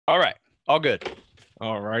All good.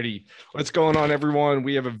 All righty. What's going on, everyone?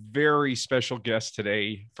 We have a very special guest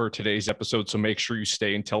today for today's episode, so make sure you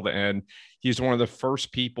stay until the end. He's one of the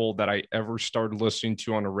first people that I ever started listening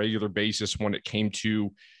to on a regular basis when it came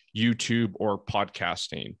to YouTube or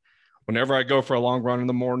podcasting. Whenever I go for a long run in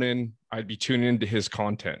the morning, I'd be tuning into his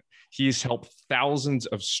content. He's helped thousands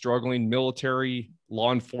of struggling military,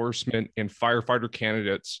 law enforcement, and firefighter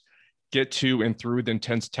candidates get to and through the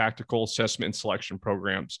intense tactical assessment and selection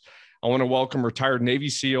programs. I want to welcome retired Navy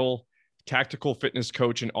SEAL, tactical fitness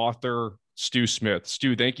coach, and author Stu Smith.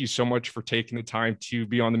 Stu, thank you so much for taking the time to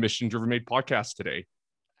be on the Mission Driven Made podcast today.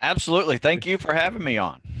 Absolutely. Thank you for having me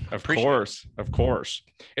on. Of course.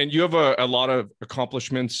 And you have a lot of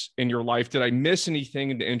accomplishments in your life. Did I miss anything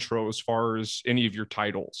in the intro as far as any of your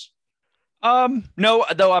titles? No,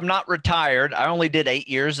 though I'm not retired. I only did 8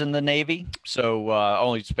 years in the Navy. So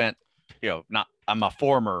only spent, I'm a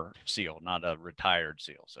former SEAL, not a retired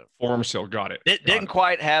SEAL. So former SEAL, got it. Didn't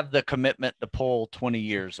quite have the commitment to pull 20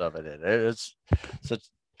 years of it. It's a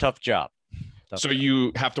tough job. So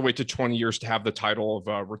you have to wait to 20 years to have the title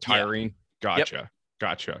of retiring. Yeah.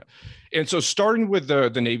 Gotcha. And so starting with the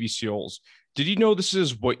Navy SEALs, did you know this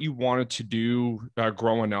is what you wanted to do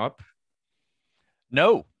growing up?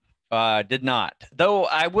 No, did not. Though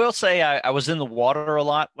I will say I was in the water a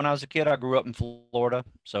lot when I was a kid. I grew up in Florida,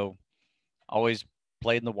 so always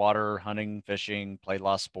played in the water, hunting, fishing, played a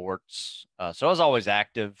lot of sports. So I was always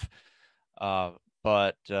active,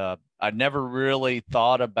 but I never really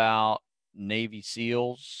thought about Navy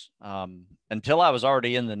SEALs until I was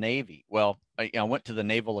already in the Navy. Well, I went to the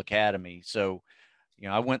Naval Academy, so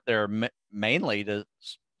I went there mainly to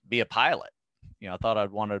be a pilot. I thought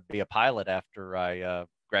I'd want to be a pilot after I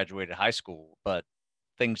graduated high school, but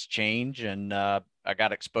things change, and I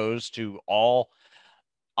got exposed to all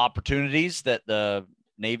opportunities that the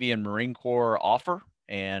Navy and Marine Corps offer,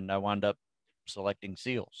 and I wound up selecting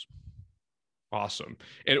SEALs. Awesome.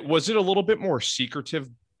 And was it a little bit more secretive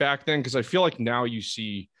back then? Because I feel like now you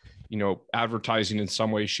see, advertising in some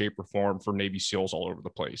way, shape, or form for Navy SEALs all over the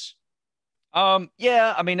place.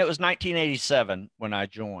 Yeah, I mean, it was 1987 when I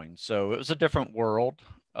joined, so it was a different world.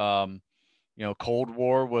 Cold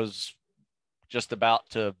War was just about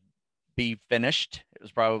to be finished. It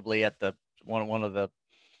was probably at the one of the,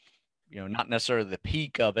 not necessarily the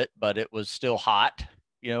peak of it, but it was still hot,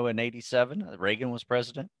 in 87. Reagan was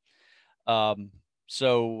president. It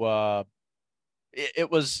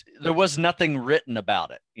was, there was nothing written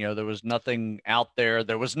about it. There was nothing out there.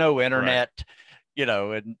 There was no internet,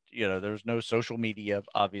 right. There was no social media,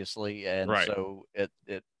 obviously. And right. So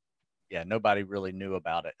nobody really knew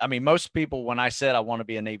about it. I mean, most people, when I said I want to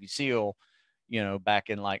be a Navy SEAL, back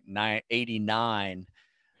in like 89,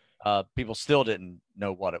 people still didn't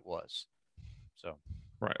know what it was. So,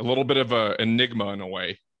 right. A little bit of an enigma in a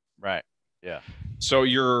way. Right. Yeah. So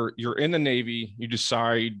you're in the Navy, you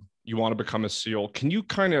decide you want to become a SEAL. Can you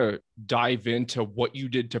kind of dive into what you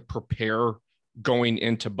did to prepare going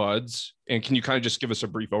into BUDS? And can you kind of just give us a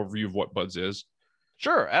brief overview of what BUDS is?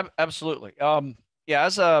 Sure. Absolutely.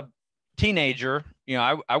 As a teenager,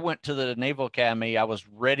 I went to the Naval Academy. I was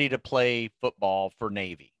ready to play football for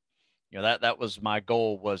Navy. That was my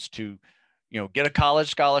goal, was to, get a college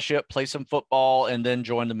scholarship, play some football, and then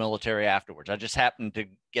join the military afterwards. I just happened to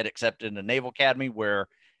get accepted in the Naval Academy, where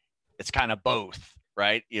it's kind of both,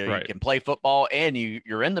 right? Right. You can play football and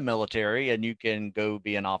you're in the military, and you can go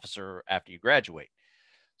be an officer after you graduate.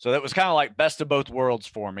 So that was kind of like best of both worlds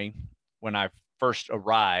for me when I first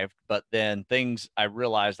arrived. But then I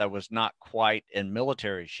realized I was not quite in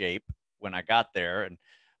military shape when I got there, and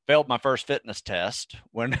failed my first fitness test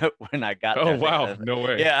when I got there. Oh, wow. No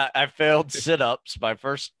way. Yeah, I failed sit-ups. My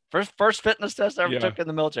first fitness test I ever took in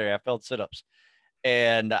the military. I failed sit-ups.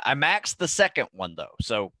 And I maxed the second one, though.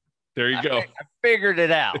 So there you go. I figured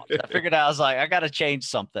it out. I was like, I got to change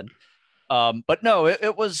something. But no,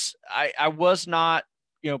 it was, I was not,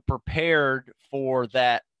 prepared for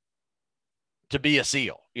that, to be a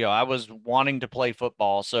SEAL. I was wanting to play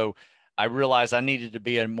football. So I realized I needed to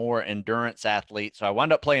be a more endurance athlete. So I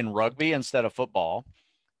wound up playing rugby instead of football.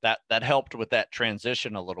 That helped with that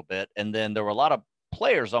transition a little bit. And then there were a lot of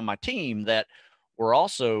players on my team that were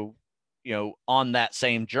also, on that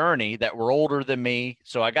same journey, that were older than me.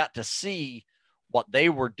 So I got to see what they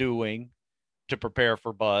were doing to prepare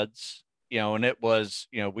for BUDS, and it was,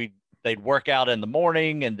 they'd work out in the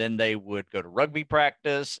morning, and then they would go to rugby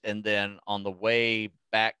practice. And then on the way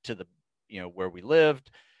back to the, where we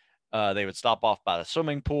lived, they would stop off by the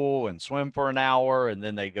swimming pool and swim for an hour, and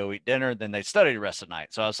then they go eat dinner. Then they study the rest of the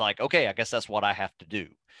night. So I was like, okay, I guess that's what I have to do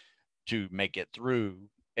to make it through.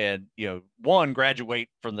 And, one, graduate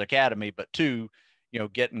from the academy, but two,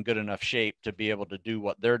 get in good enough shape to be able to do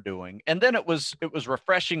what they're doing. And then it was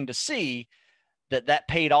refreshing to see that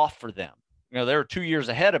paid off for them. They were 2 years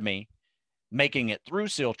ahead of me making it through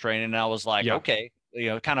SEAL training. And I was like, Yeah. okay,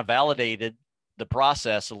 kind of validated the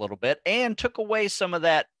process a little bit and took away some of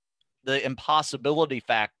the impossibility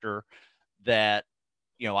factor that,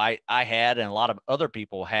 I had and a lot of other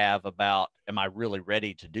people have about, am I really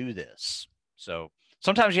ready to do this? So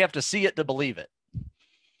sometimes you have to see it to believe it.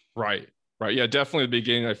 Right. Right. Yeah, definitely the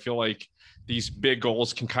beginning. I feel like these big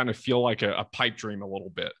goals can kind of feel like a pipe dream a little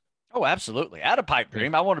bit. Oh, absolutely. I had a pipe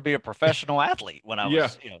dream. I wanted to be a professional athlete when I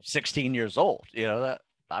was, 16 years old. That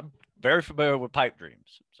I'm very familiar with pipe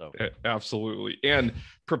dreams. So absolutely. And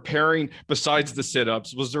preparing, besides the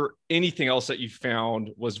sit-ups, was there anything else that you found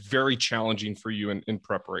was very challenging for you in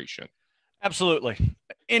preparation? Absolutely.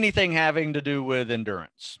 Anything having to do with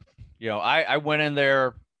endurance. I went in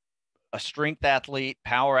there a strength athlete,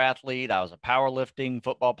 power athlete. I was a powerlifting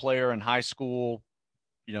football player in high school.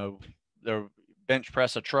 The bench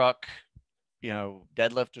press a truck,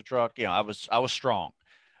 deadlift a truck. I was strong.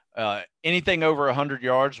 Anything over 100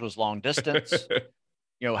 yards was long distance.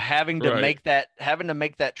 Having to make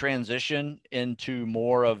that transition into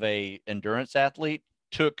more of a endurance athlete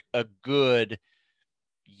took a good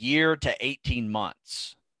year to 18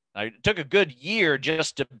 months. It took a good year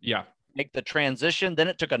just to make the transition. Then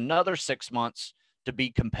it took another 6 months to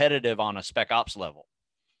be competitive on a spec ops level.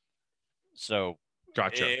 So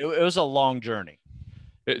gotcha. It was a long journey.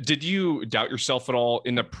 Did you doubt yourself at all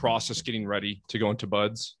in the process getting ready to go into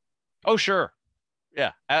buds? Oh, sure.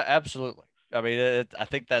 Yeah, absolutely. I mean, I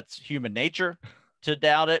think that's human nature to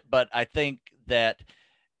doubt it. But I think that,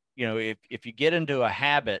 if you get into a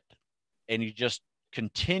habit and you just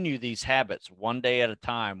continue these habits one day at a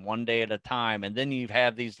time, and then you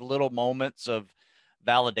have these little moments of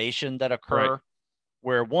validation that occur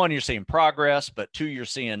where, one, you're seeing progress, but two, you're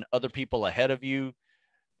seeing other people ahead of you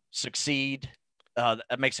succeed.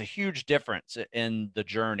 That makes a huge difference in the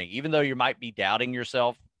journey, even though you might be doubting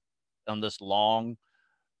yourself on this long,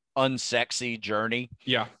 unsexy journey.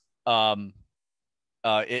 Yeah.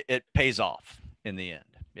 It pays off in the end.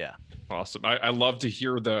 Yeah. Awesome. I love to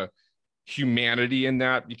hear the humanity in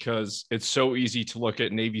that, because it's so easy to look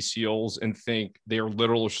at Navy SEALs and think they are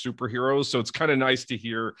literal superheroes. So it's kind of nice to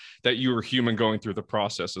hear that you were human going through the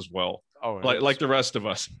process as well. Oh, like the rest of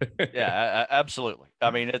us. Yeah, absolutely.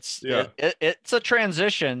 I mean, it's a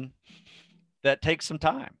transition that takes some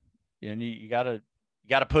time, and you gotta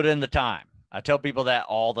put in the time. I tell people that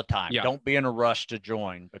all the time. Yeah. Don't be in a rush to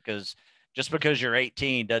join, because just because you're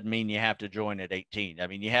 18 doesn't mean you have to join at 18. I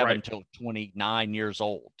mean, you have until 29 years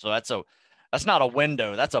old. So that's not a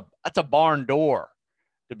window. That's a barn door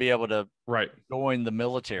to be able to join the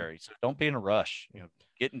military. So don't be in a rush.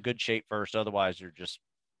 Get in good shape first. Otherwise, you're just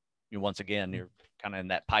once again, you're kind of in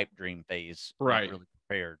that pipe dream phase. Not really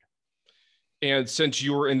prepared. And since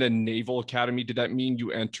you were in the Naval Academy, did that mean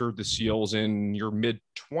you entered the SEALs in your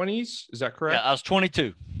mid-20s? Is that correct? Yeah, I was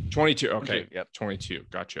 22. 22. Okay. 22, yep. 22.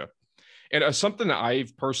 Gotcha. And something that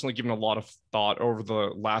I've personally given a lot of thought over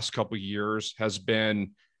the last couple of years has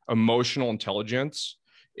been emotional intelligence.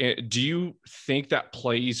 Do you think that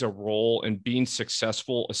plays a role in being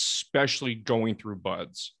successful, especially going through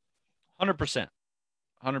buds? 100%.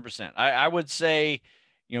 100%. I would say,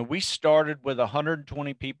 we started with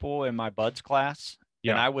 120 people in my buds class.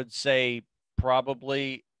 Yeah. And I would say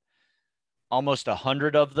probably almost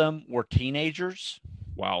 100 of them were teenagers.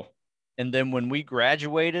 Wow. And then when we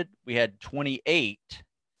graduated, we had 28,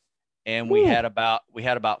 and we had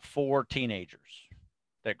about 4 teenagers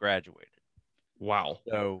that graduated. Wow.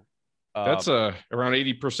 So that's around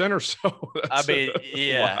 80% or so. I mean,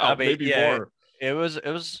 yeah, wow, maybe more. It was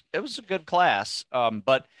a good class.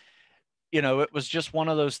 But it was just one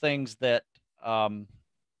of those things that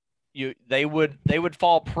they would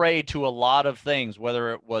fall prey to a lot of things,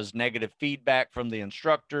 whether it was negative feedback from the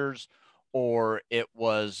instructors, or it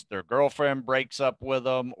was their girlfriend breaks up with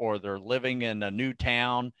them, or they're living in a new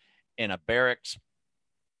town in a barracks,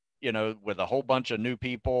 with a whole bunch of new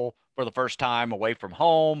people for the first time away from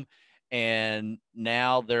home. And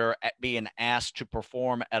now they're being asked to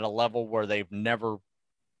perform at a level where they've never,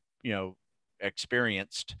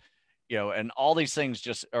 experienced, and all these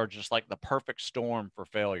things are just like the perfect storm for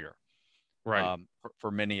failure. Right. For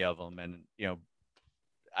many of them. And,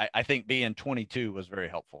 I think being 22 was very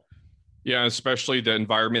helpful. Yeah, especially the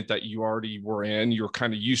environment that you already were in. You're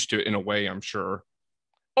kind of used to it in a way, I'm sure.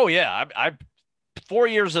 Oh, yeah. I 4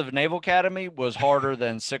 years of Naval Academy was harder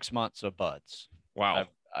than 6 months of buds. Wow.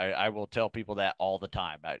 I will tell people that all the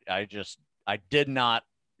time. I didn't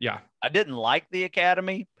like the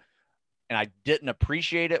academy, and I didn't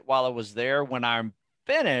appreciate it while I was there. When I'm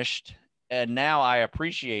finished, and now I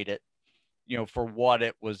appreciate it, for what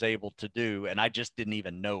it was able to do. And I just didn't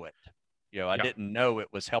even know it. I Yeah. didn't know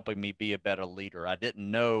it was helping me be a better leader. I didn't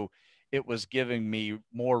know it was giving me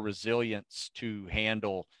more resilience to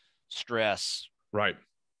handle stress, Right.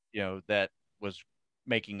 that was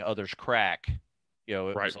making others crack. It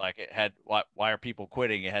Right. was like it had, why are people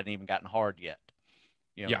quitting? It hadn't even gotten hard yet,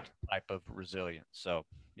 Yeah. type of resilience. So,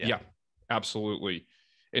 yeah. Yeah, absolutely.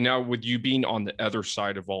 And now, with you being on the other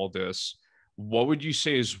side of all this, what would you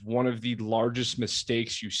say is one of the largest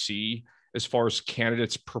mistakes you see as far as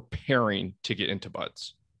candidates preparing to get into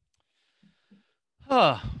buds?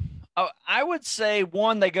 Huh. I would say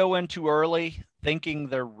one, they go in too early thinking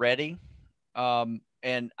they're ready.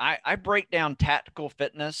 And I break down tactical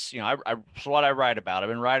fitness. It's what I write about. I've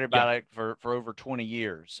been writing Yeah. about it for over 20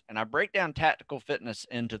 years. And I break down tactical fitness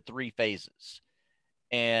into 3 phases.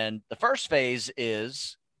 And the first phase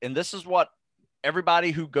is, and this is what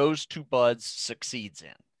everybody who goes to buds succeeds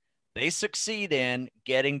in. They succeed in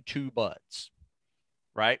getting to buds,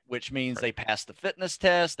 right? Which means Right. they pass the fitness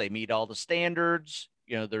test, they meet all the standards.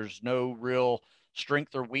 There's no real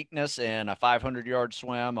strength or weakness in a 500-yard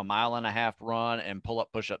swim, a mile-and-a-half run, and pull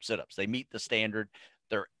up, push up, sit ups. They meet the standard.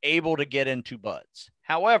 They're able to get into buds.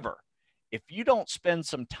 However, if you don't spend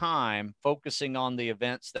some time focusing on the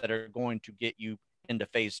events that are going to get you into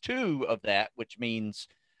phase 2 of that, which means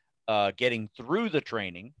getting through the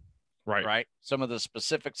training, Right. right? Some of the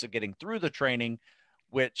specifics of getting through the training,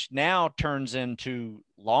 which now turns into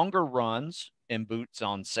longer runs in boots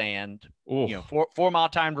on sand, Oh, 4 mile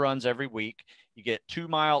timed runs every week. You get 2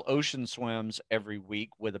 mile ocean swims every week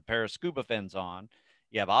with a pair of scuba fins on.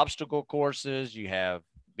 You have obstacle courses, you have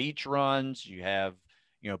beach runs, you have,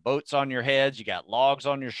 boats on your heads, you got logs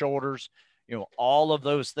on your shoulders. All of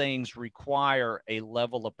those things require a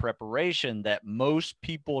level of preparation that most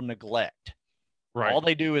people neglect. right. All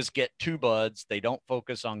they do is get to buds. They don't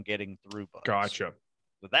focus on getting through buds. Gotcha.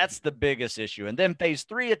 So that's the biggest issue. And then phase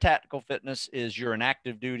 3 of tactical fitness is you're an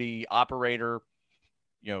active duty operator,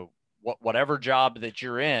 whatever job that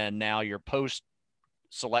you're in. Now you're post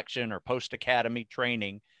selection or post academy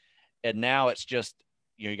training. And now it's just,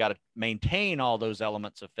 you got to maintain all those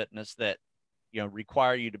elements of fitness that,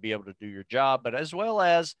 require you to be able to do your job, but as well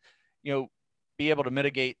as, be able to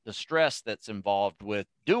mitigate the stress that's involved with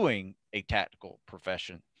doing a tactical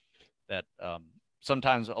profession that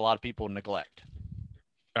sometimes a lot of people neglect.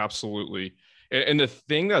 Absolutely. And the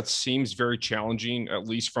thing that seems very challenging, at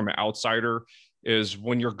least from an outsider, is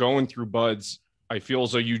when you're going through buds, I feel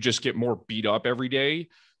as though you just get more beat up every day.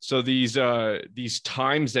 So these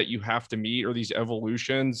times that you have to meet, or these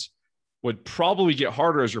evolutions, would probably get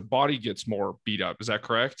harder as your body gets more beat up. Is that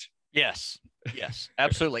correct? Yes, yes,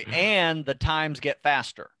 absolutely. And the times get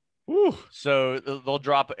faster. Whew. So they'll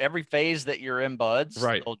drop every phase that you're in buds,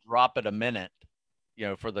 Right. they'll drop it a minute,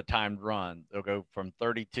 for the timed run. They'll go from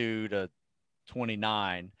 32 to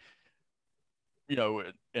 29,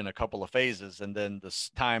 in a couple of phases. And then the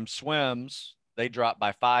time swims, they drop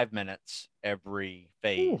by 5 minutes every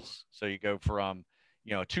phase. Ooh. So you go from,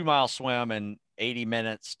 a 2 mile swim in 80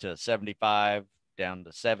 minutes to 75 down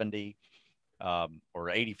to 70, or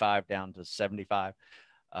 85 down to 75.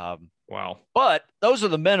 Wow. But those are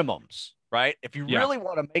the minimums, right? If you Yeah. really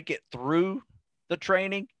want to make it through the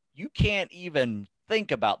training, you can't even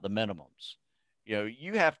think about the minimums.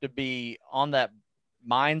 You have to be on that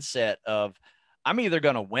mindset of, I'm either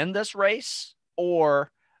going to win this race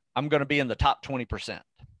or I'm going to be in the top 20%.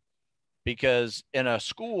 Because in a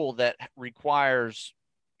school that requires,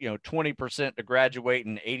 20% to graduate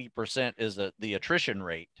and 80% is the attrition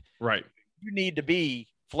rate, Right. you need to be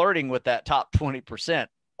flirting with that top 20%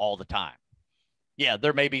 all the time. Yeah,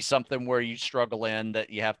 there may be something where you struggle in that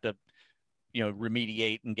you have to,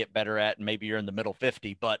 remediate and get better at, and maybe you're in the middle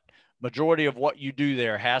 50, but majority of what you do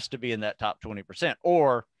there has to be in that top 20%,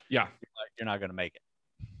 or Yeah. you're not going to make it.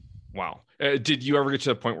 Wow. Did you ever get to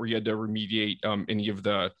the point where you had to remediate any of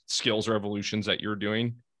the skills or evolutions that you're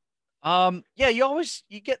doing? Yeah,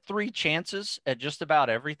 you get 3 chances at just about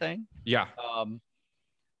everything. Yeah.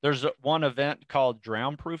 There's one event called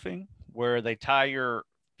drown proofing where they tie your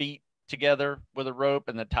feet together with a rope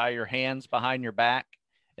and then tie your hands behind your back.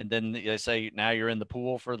 And then they say, now you're in the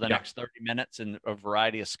pool for the next 30 minutes, and a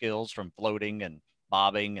variety of skills from floating and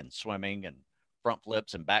bobbing and swimming and front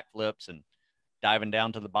flips and back flips and diving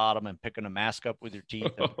down to the bottom and picking a mask up with your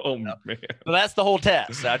teeth. Oh, man. So that's the whole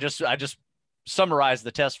test. I just summarized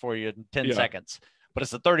the test for you in 10 seconds, but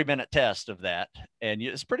it's a 30-minute test of that. And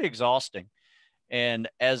it's pretty exhausting. And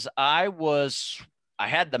as I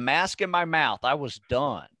had the mask in my mouth, I was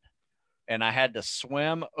done. And I had to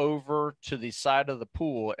swim over to the side of the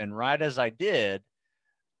pool. And right as I did,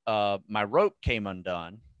 my rope came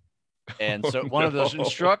undone. And Oh so one of those no.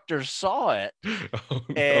 instructors saw it, Oh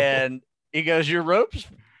no. and he goes, "Your ropes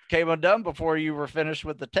came undone before you were finished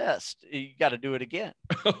with the test. You got to do it again."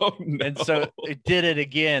 Oh And so no. it did it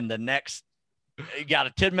again. It got a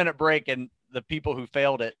 10-minute break, and the people who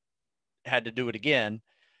failed it had to do it again.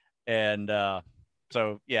 And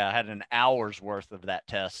so, yeah, I had an hour's worth of that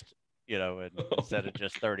test, instead of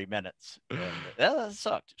just 30 minutes. And that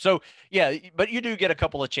sucked. So, yeah, but you do get a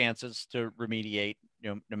couple of chances to remediate,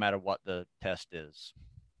 no matter what the test is.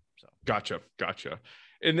 So, Gotcha.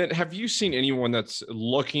 And then have you seen anyone that's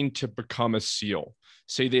looking to become a SEAL?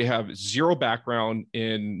 Say they have zero background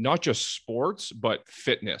in not just sports, but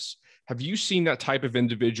fitness. Have you seen that type of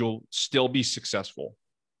individual still be successful?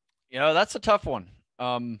 that's a tough one.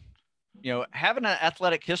 Having an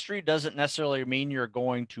athletic history doesn't necessarily mean you're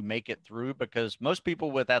going to make it through, because most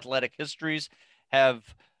people with athletic histories have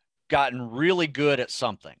gotten really good at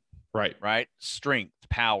something, Right. right? Strength,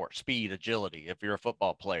 power, speed, agility. If you're a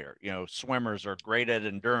football player, swimmers are great at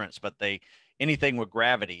endurance, but anything with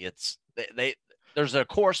gravity, there's a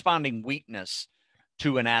corresponding weakness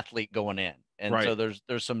to an athlete going in. And Right. so there's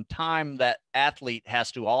some time that athlete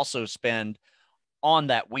has to also spend on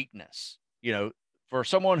that weakness. For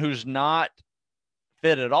someone who's not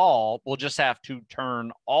fit at all, will just have to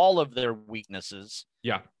turn all of their weaknesses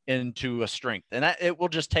Yeah. into a strength, and that it will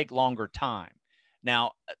just take longer time.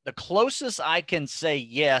 Now, the closest I can say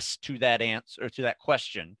yes to that answer, to that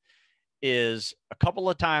question, is a couple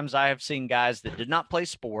of times I have seen guys that did not play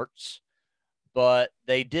sports, but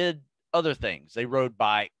they did other things. They rode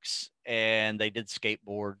bikes and they did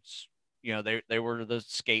skateboards. They were the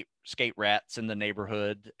skate rats in the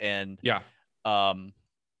neighborhood, and Yeah. um,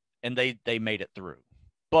 and they made it through.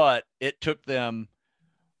 But it took them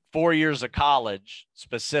 4 years of college,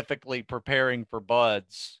 specifically preparing for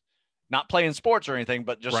buds, not playing sports or anything,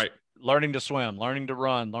 but just Right. learning to swim, learning to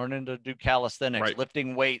run, learning to do calisthenics, Right.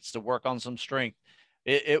 lifting weights to work on some strength.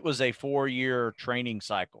 It was a 4-year training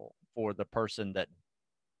cycle for the person that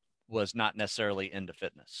was not necessarily into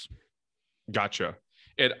fitness. Gotcha.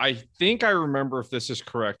 And I think I remember, if this is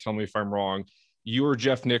correct, tell me if I'm wrong. You or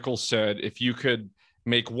Jeff Nichols said if you could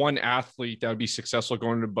make one athlete that would be successful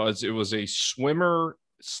going to Buds, it was a swimmer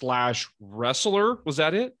slash wrestler. Was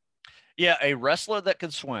that it? Yeah, a wrestler that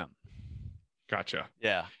could swim. Gotcha.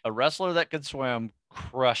 Yeah, a wrestler that could swim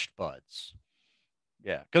crushed buds.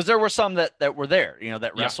 Yeah, because there were some that were there,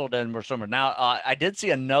 that Yeah. wrestled and were swimmers. Now, I did see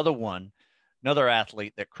another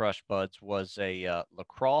athlete that crushed buds was a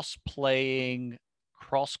lacrosse playing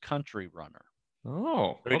cross country runner.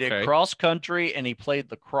 Oh, So he did okay. cross country and he played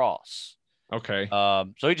lacrosse. Okay.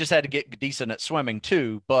 So he just had to get decent at swimming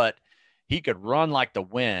too, but he could run like the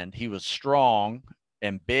wind. He was strong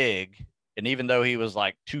and big, and even though he was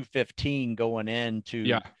like 215 going Yeah.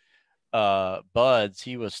 into buds,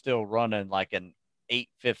 he was still running like an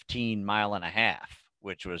 8:15 mile and a half,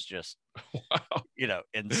 which was just Wow.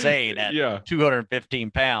 insane at Yeah.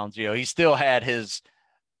 215 pounds. He still had his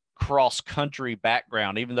cross country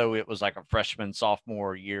background, even though it was like a freshman,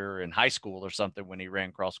 sophomore year in high school or something when he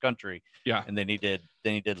ran cross country. Yeah. And then he did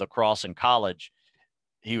lacrosse in college.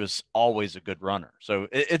 He was always a good runner. So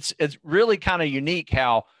it's really kind of unique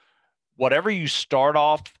how whatever you start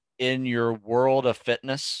off in your world of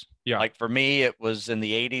fitness, Yeah. like for me, it was in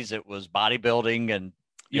the 80s, it was bodybuilding and,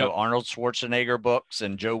 Yep. Arnold Schwarzenegger books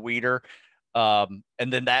and Joe Weider.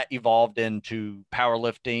 And then that evolved into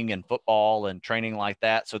powerlifting and football and training like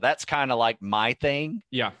that. So that's kind of like my thing,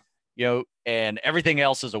 Yeah. and everything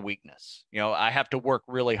else is a weakness. I have to work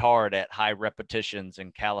really hard at high repetitions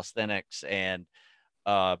and calisthenics and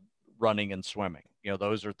uh, running and swimming.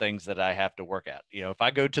 Those are things that I have to work at. If I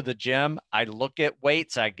go to the gym, I look at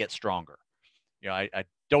weights, I get stronger. I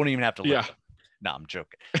don't even have to lift Yeah. them. No, I'm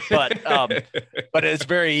joking. But it's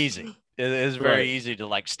very easy. It is very Right. easy to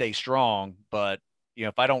like stay strong. But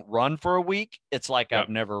if I don't run for a week, it's like I've Yep.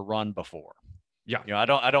 never run before. Yeah. I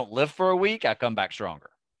don't live for a week, I come back stronger.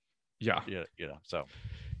 Yeah. So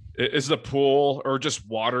Is the pool or just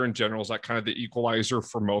water in general, is that kind of the equalizer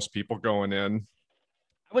for most people going in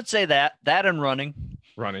I would say that and running.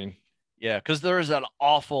 running? Yeah, because there is an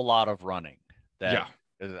awful lot of running. Yeah.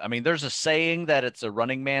 There's a saying that it's a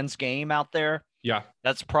running man's game out there. Yeah.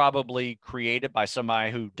 That's probably created by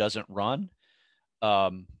somebody who doesn't run.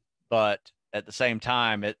 But at the same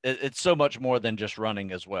time, it's so much more than just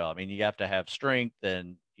running as well. You have to have strength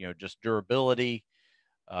and, just durability.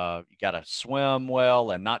 You got to swim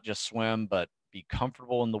well, and not just swim, but be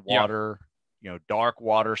comfortable in the Yeah. water. Dark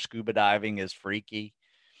water scuba diving is freaky.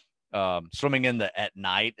 Swimming at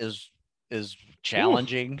night is Ooh.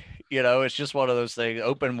 challenging. It's just one of those things.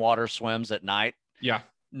 Open water swims at night. Yeah.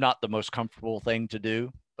 not the most comfortable thing to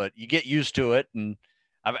do, but you get used to it. And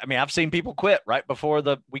I mean, I've seen people quit right before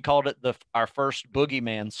we called it our first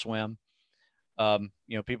boogeyman swim.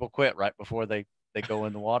 People quit right before they go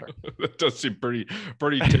in the water. That does seem pretty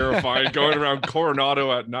terrifying going around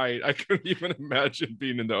Coronado at night. I couldn't even imagine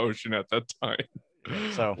being in the ocean at that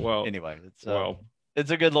time. So Well, anyway, well,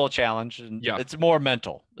 it's a good little challenge, and yeah, it's more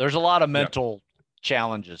mental. There's a lot of yeah, mental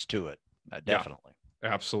challenges to it. yeah, Definitely.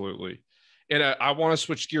 absolutely. And I want to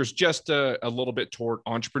switch gears just a little bit toward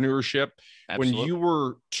entrepreneurship. When you Absolutely.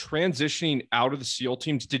 were transitioning out of the SEAL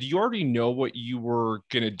teams, did you already know what you were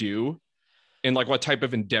going to do and like what type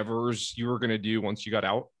of endeavors you were going to do once you got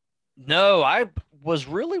out? No, I was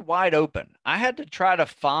really wide open. I had to try to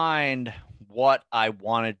find what I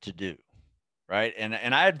wanted to do. Right. And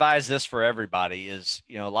I advise this for everybody is,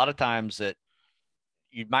 a lot of times that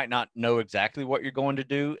you might not know exactly what you're going to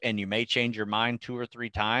do and you may change your mind 2 or 3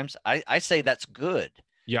 times. I say that's good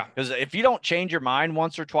Yeah, because if you don't change your mind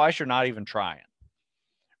once or twice, you're not even trying.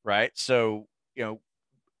 Right. So,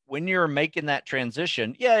 when you're making that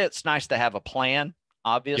transition, yeah, it's nice to have a plan, yeah,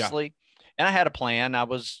 obviously. And I had a plan. I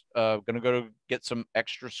was going to go to get some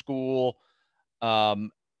extra school.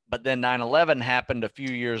 Um, but then 9/11 happened a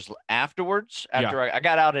few years afterwards. yeah, After I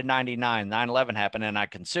got out in 99, 9/11 happened, and I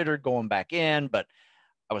considered going back in, but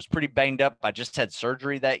I was pretty banged up. I just had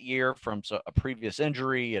surgery that year from a previous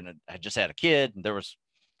injury, and I just had a kid, and there was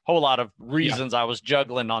a whole lot of yeah, reasons I was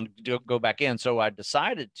juggling on to go back in. So I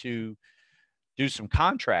decided to do some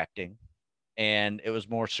contracting, and it was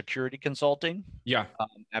more security consulting. yeah,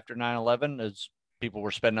 After 9/11, as people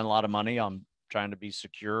were spending a lot of money on trying to be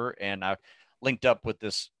secure, and I linked up with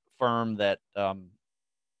this firm that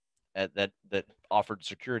offered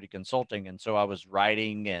security consulting, and so I was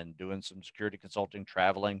writing and doing some security consulting,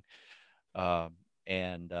 traveling,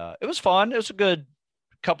 and it was fun. It was a good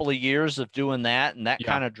couple of years of doing that, and that yeah,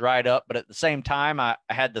 kind of dried up. But at the same time, I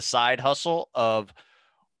had the side hustle of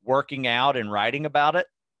working out and writing about it.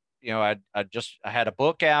 I had a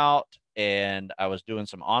book out and I was doing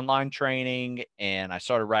some online training and I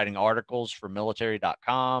started writing articles for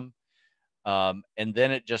military.com. And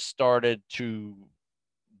then it just started to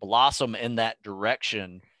blossom in that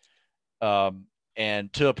direction. Um,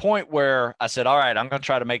 and to a point where I said, all right, I'm going to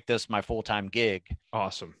try to make this my full time gig.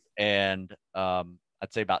 awesome. And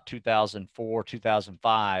I'd say about 2004,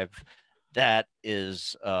 2005, that's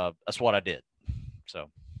what I did. So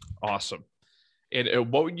Awesome.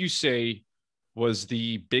 And what would you say was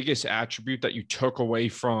the biggest attribute that you took away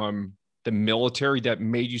from the military that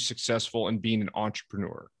made you successful in being an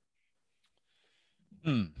entrepreneur?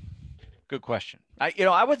 Hmm. Good question.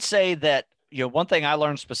 I would say that, one thing I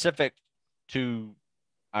learned specific to,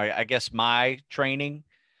 I guess my training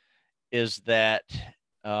is that,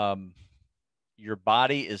 um, your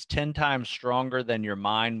body is 10 times stronger than your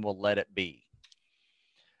mind will let it be.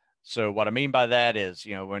 So what I mean by that is,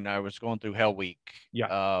 when I was going through Hell Week,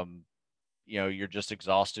 Yeah, um, you're just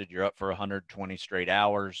exhausted. You're up for 120 straight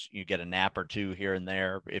hours. You get a nap or two here and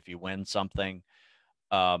there if you win something.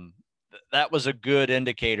 Um, that was a good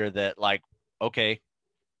indicator that, like, okay,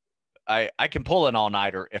 I can pull an all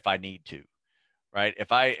nighter if I need to, right?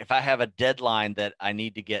 If I have a deadline that I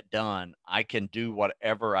need to get done, I can do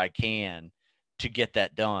whatever I can to get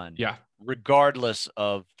that done, yeah, regardless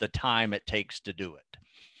of the time it takes to do it.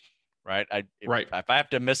 Right. right. If I have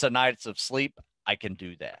to miss a nights of sleep, I can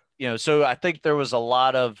do that. So I think there was a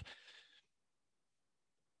lot of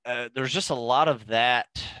there's just a lot of that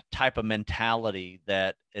type of mentality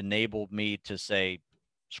that enabled me to say,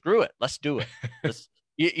 screw it, let's do it. Let's,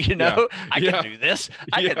 Yeah, I can yeah, do this.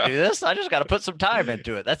 I can yeah, do this. I just got to put some time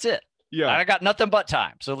into it. That's it. yeah. I got nothing but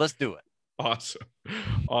time. So let's do it. Awesome.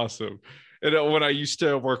 Awesome. And when I used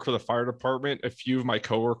to work for the fire department, a few of my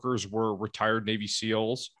coworkers were retired Navy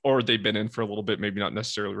SEALs, or they've been in for a little bit, maybe not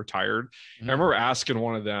necessarily retired. Mm-hmm. I remember asking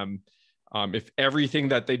one of them if everything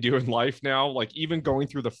that they do in life now, like even going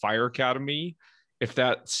through the fire academy, if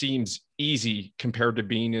that seems easy compared to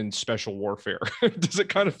being in special warfare. Does it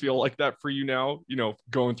kind of feel like that for you now,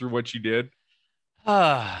 going through what you did?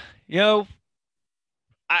 You know,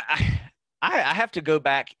 I, I have to go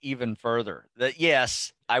back even further. That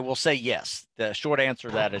yes, I will say yes. The short answer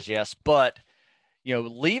to that is yes. But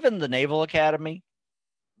leaving the Naval Academy,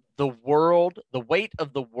 the weight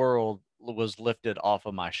of the world was lifted off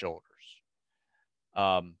of my shoulders.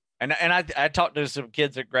 And I talked to some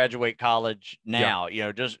kids that graduate college Yeah.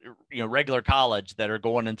 now, just regular college that are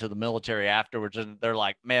going into the military afterwards, and they're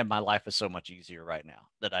like, man, my life is so much easier right now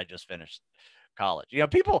that I just finished college.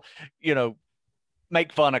 People,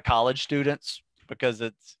 make fun of college students because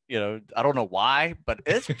it's, I don't know why, but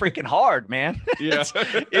it's freaking hard, man. Yeah.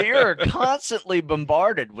 You're constantly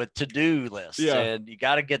bombarded with to-do lists, Yeah. and you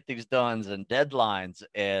got to get these done and deadlines.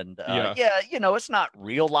 And Yeah. it's not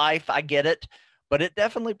real life. I get it, but it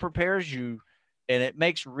definitely prepares you, and it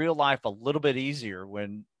makes real life a little bit easier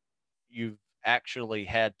when you've actually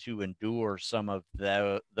had to endure some of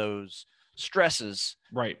those stresses,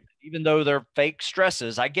 Right. even though they're fake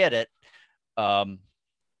stresses. I get it. Um,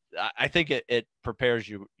 I think it prepares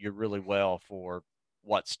you really well for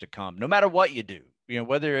what's to come, no matter what you do.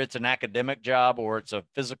 Whether it's an academic job or it's a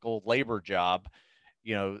physical labor job,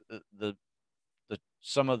 the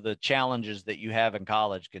some of the challenges that you have in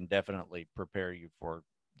college can definitely prepare you for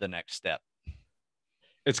the next step.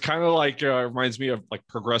 It's kind of like reminds me of like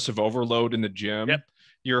progressive overload in the gym. Yep.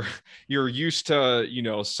 You're used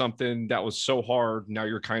to, something that was so hard. Now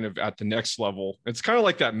you're kind of at the next level. It's kind of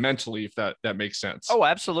like that mentally, if that makes sense. Oh,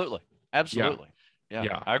 absolutely. Yeah. Absolutely. Yeah.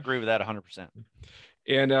 Yeah. I agree with that 100%.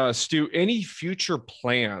 And Stu, any future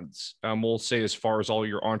plans, we'll say, as far as all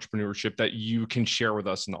your entrepreneurship that you can share with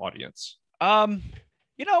us in the audience? I'm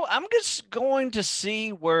just going to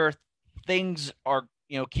see where things are,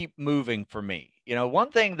 keep moving for me.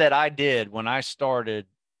 One thing that I did when I started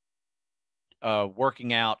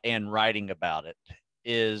working out and writing about it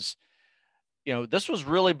is, this was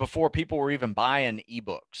really before people were even buying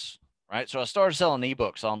ebooks, right? So I started selling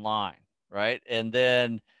ebooks online, right? And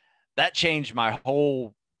then that changed my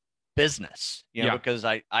whole business, Yeah. because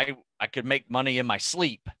I could make money in my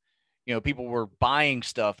sleep. People were buying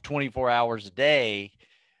stuff 24 hours a day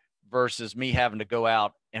versus me having to go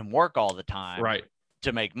out and work all the time Right.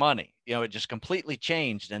 to make money. It just completely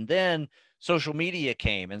changed. And then social media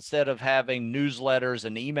came. Instead of having newsletters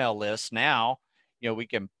and email lists, now, we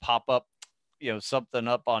can pop up, something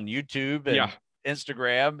up on YouTube and Yeah.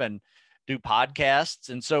 Instagram and do podcasts.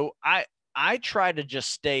 And so I try to just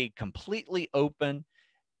stay completely open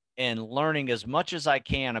and learning as much as I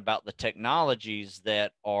can about the technologies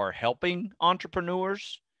that are helping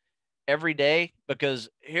entrepreneurs every day, because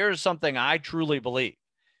here's something I truly believe,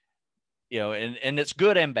 and it's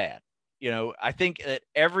good and bad. I think that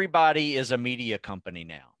everybody is a media company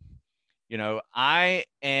now. I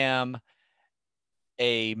am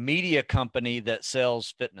a media company that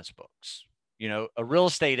sells fitness books. A real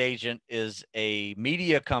estate agent is a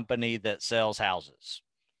media company that sells houses,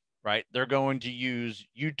 right? They're going to use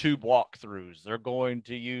YouTube walkthroughs. They're going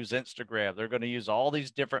to use Instagram. They're going to use all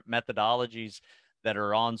these different methodologies that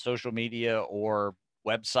are on social media or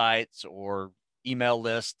websites or email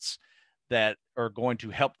lists that are going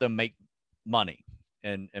to help them make money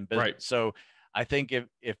and business. Right. So I think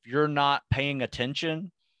if you're not paying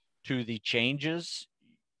attention to the changes,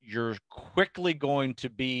 you're quickly going to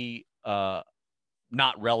be not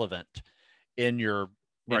relevant in your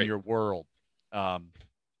world.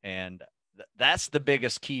 And that's the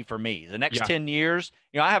biggest key for me. The next 10 years,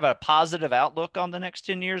 I have a positive outlook on the next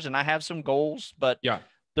 10 years and I have some goals, but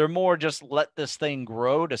they're more just let this thing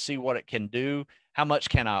grow to see what it can do. How much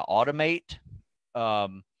can I automate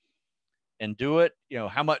and do it?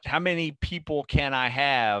 How many people can I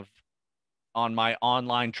have on my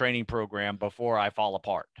online training program before I fall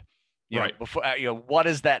apart? Before, what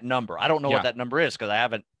is that number? I don't know what that number is because I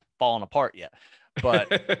haven't fallen apart yet,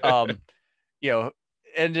 but,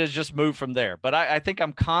 and just move from there. But I think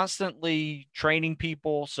I'm constantly training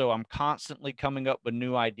people. So I'm constantly coming up with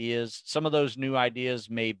new ideas. Some of those new ideas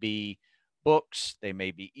may be books. They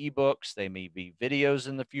may be ebooks. They may be videos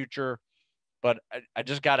in the future, but I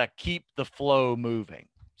just got to keep the flow moving.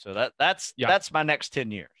 So that's my next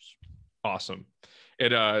 10 years. Awesome.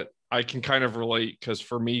 I can kind of relate because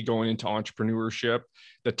for me going into entrepreneurship,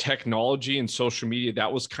 the technology and social media,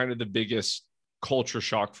 that was kind of the biggest culture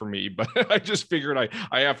shock for me. But I just figured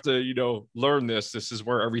I have to, learn this. This is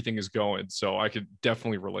where everything is going. So I could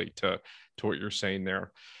definitely relate to what you're saying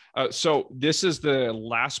there. So this is the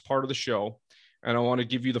last part of the show. And I want to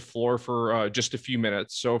give you the floor for just a few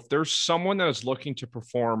minutes. So if there's someone that is looking to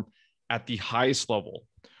perform at the highest level,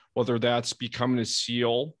 whether that's becoming a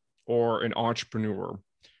SEAL or an entrepreneur,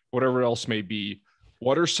 whatever else may be,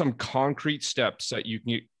 what are some concrete steps that you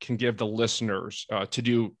can give the listeners to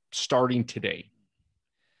do starting today?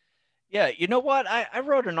 Yeah, you know what? I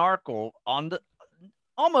wrote an article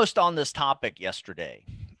almost on this topic yesterday,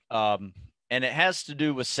 and it has to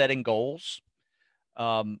do with setting goals.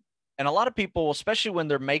 And a lot of people, especially when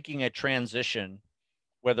they're making a transition,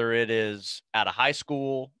 whether it is out of high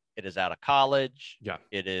school, it is out of college,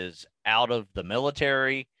 it is out of the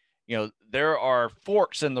military, there are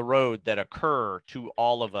forks in the road that occur to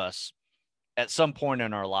all of us at some point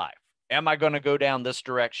in our life. Am I going to go down this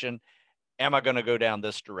direction? am I going to go down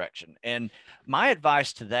this direction? And my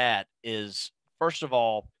advice to that is, first of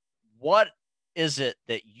all, what is it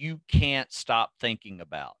that you can't stop thinking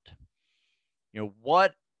about?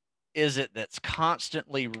 What is it that's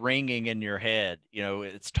constantly ringing in your head?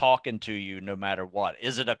 It's talking to you no matter what.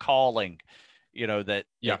 Is it a calling, that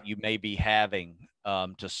you may be having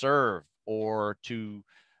to serve or to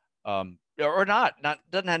or not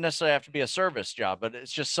doesn't necessarily have to be a service job, but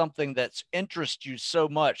it's just something that's interests you so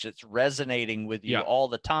much, it's resonating with you all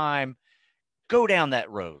the time. Go down that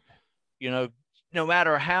road. you know no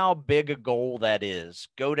matter how big a goal that is,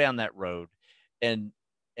 go down that road and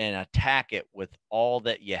attack it with all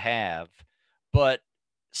that you have, but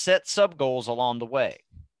set sub goals along the way.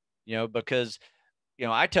 Because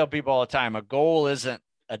I tell people all the time, a goal isn't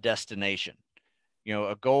a destination.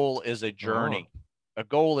 A goal is a journey. A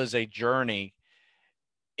goal is a journey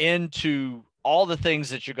into all the things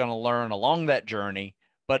that you're going to learn along that journey,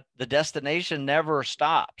 but the destination never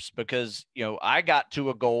stops, because I got to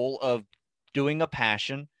a goal of doing a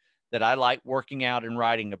passion that I like, working out and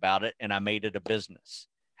writing about it, and I made it a business.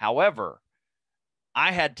 However,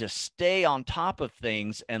 I had to stay on top of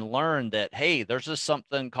things and learn that, hey, there's just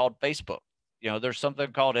something called Facebook. There's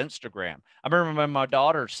something called Instagram. I remember when my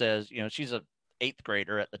daughter says, she's a 8th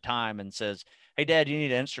grader at the time, and says, hey, Dad, you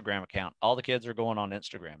need an Instagram account. All the kids are going on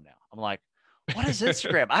Instagram now. I'm like, what is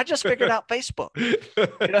Instagram? I just figured out Facebook.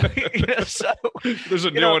 So there's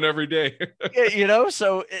a new one every day.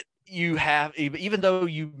 So you have, even though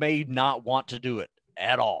you may not want to do it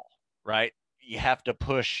at all, right? You have to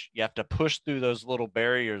push through those little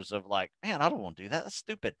barriers of like, man, I don't want to do that. That's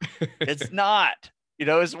stupid. It's not,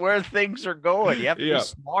 it's where things are going. You have to be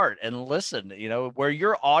smart and listen. Where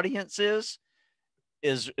your audience is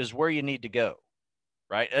where you need to go.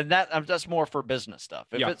 Right. And that's more for business stuff.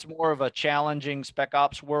 If it's more of a challenging spec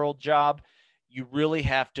ops world job, you really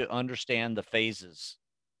have to understand the phases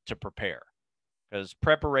to prepare, because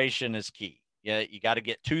preparation is key. You got to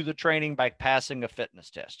get to the training by passing a fitness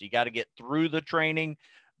test. You got to get through the training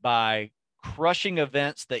by crushing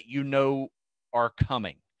events that are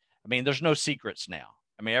coming. I mean, there's no secrets now.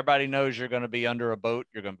 I mean, everybody knows you're going to be under a boat.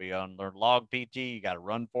 You're going to be on their log PT. You got to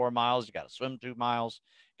run 4 miles. You got to swim 2 miles.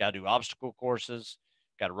 You got to do obstacle courses.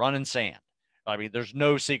 Got to run in sand. I mean, there's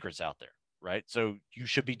no secrets out there, right? So you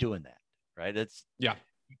should be doing that, right? You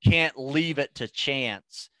can't leave it to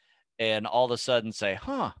chance and all of a sudden say,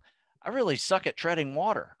 I really suck at treading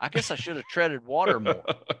water. I guess I should have treaded water more.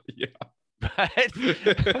 Right?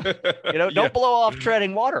 Don't blow off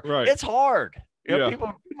treading water. Right. It's hard.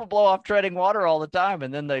 People blow off treading water all the time,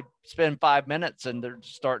 and then they spend 5 minutes and they're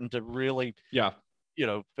starting to really, feel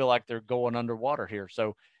like they're going underwater here.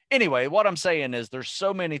 So anyway, what I'm saying is there's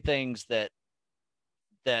so many things that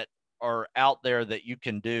are out there that you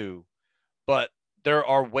can do, but there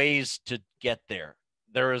are ways to get there.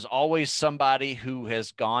 There is always somebody who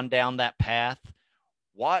has gone down that path.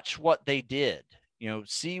 Watch what they did,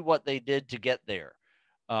 see what they did to get there.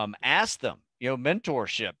 Ask them,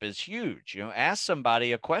 mentorship is huge. Ask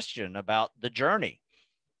somebody a question about the journey.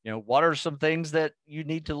 What are some things that you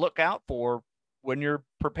need to look out for when you're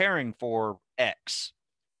preparing for X?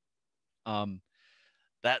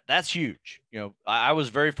 That's huge. I was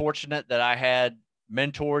very fortunate that I had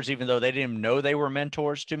mentors, even though they didn't even know they were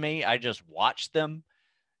mentors to me. I just watched them,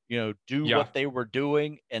 do what they were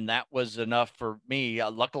doing. And that was enough for me.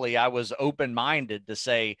 Luckily, I was open-minded to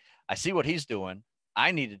say, I see what he's doing.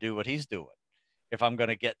 I need to do what he's doing if I'm going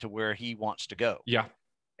to get to where he wants to go. Yeah.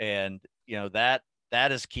 And,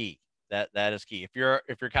 that is key. That is key. If you're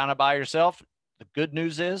kind of by yourself, the good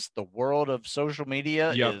news is the world of social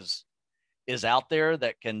media is out there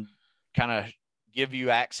that can kind of give you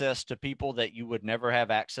access to people that you would never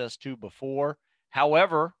have access to before.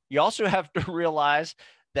 However, you also have to realize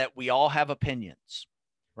that we all have opinions,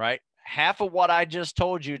 right? Half of what I just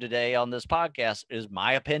told you today on this podcast is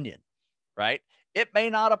my opinion, right? It may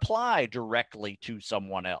not apply directly to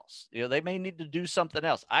someone else. They may need to do something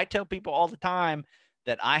else. I tell people all the time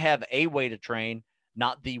that I have a way to train,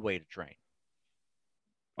 not the way to train.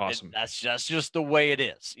 Awesome. That's just the way it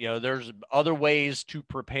is. There's other ways to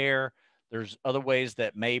prepare. There's other ways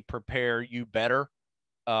that may prepare you better.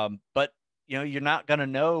 But you're not going to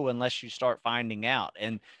know unless you start finding out.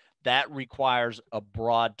 And that requires a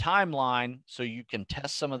broad timeline so you can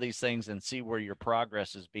test some of these things and see where your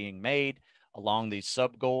progress is being made along these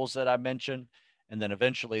sub goals that I mentioned. And then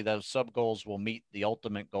eventually those sub goals will meet the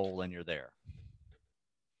ultimate goal and you're there.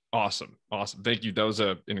 Awesome. Thank you. That was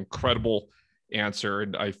an incredible answer.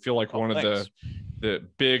 And I feel like one of the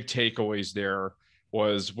big takeaways there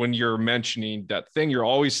was when you're mentioning that thing you're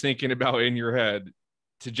always thinking about in your head,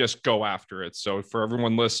 to just go after it. So for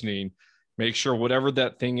everyone listening, make sure whatever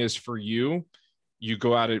that thing is for you, you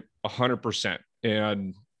go at it 100%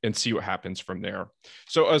 and see what happens from there.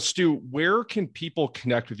 So, Stu, where can people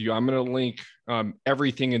connect with you? I'm going to link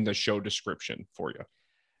everything in the show description for you.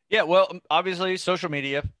 Yeah, well, obviously social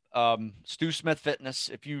media, Stu Smith Fitness.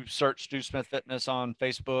 If you search Stu Smith Fitness on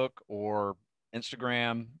Facebook or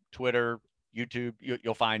Instagram, Twitter, YouTube,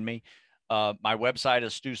 you'll find me. My website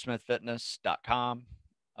is stewsmithfitness.com.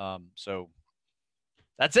 So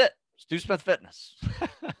that's it. Stu Smith Fitness.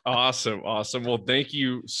 Awesome. Awesome. Well, thank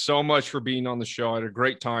you so much for being on the show. I had a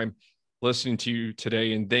great time listening to you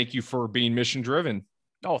today, and thank you for being mission driven.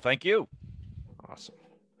 Oh, thank you. Awesome.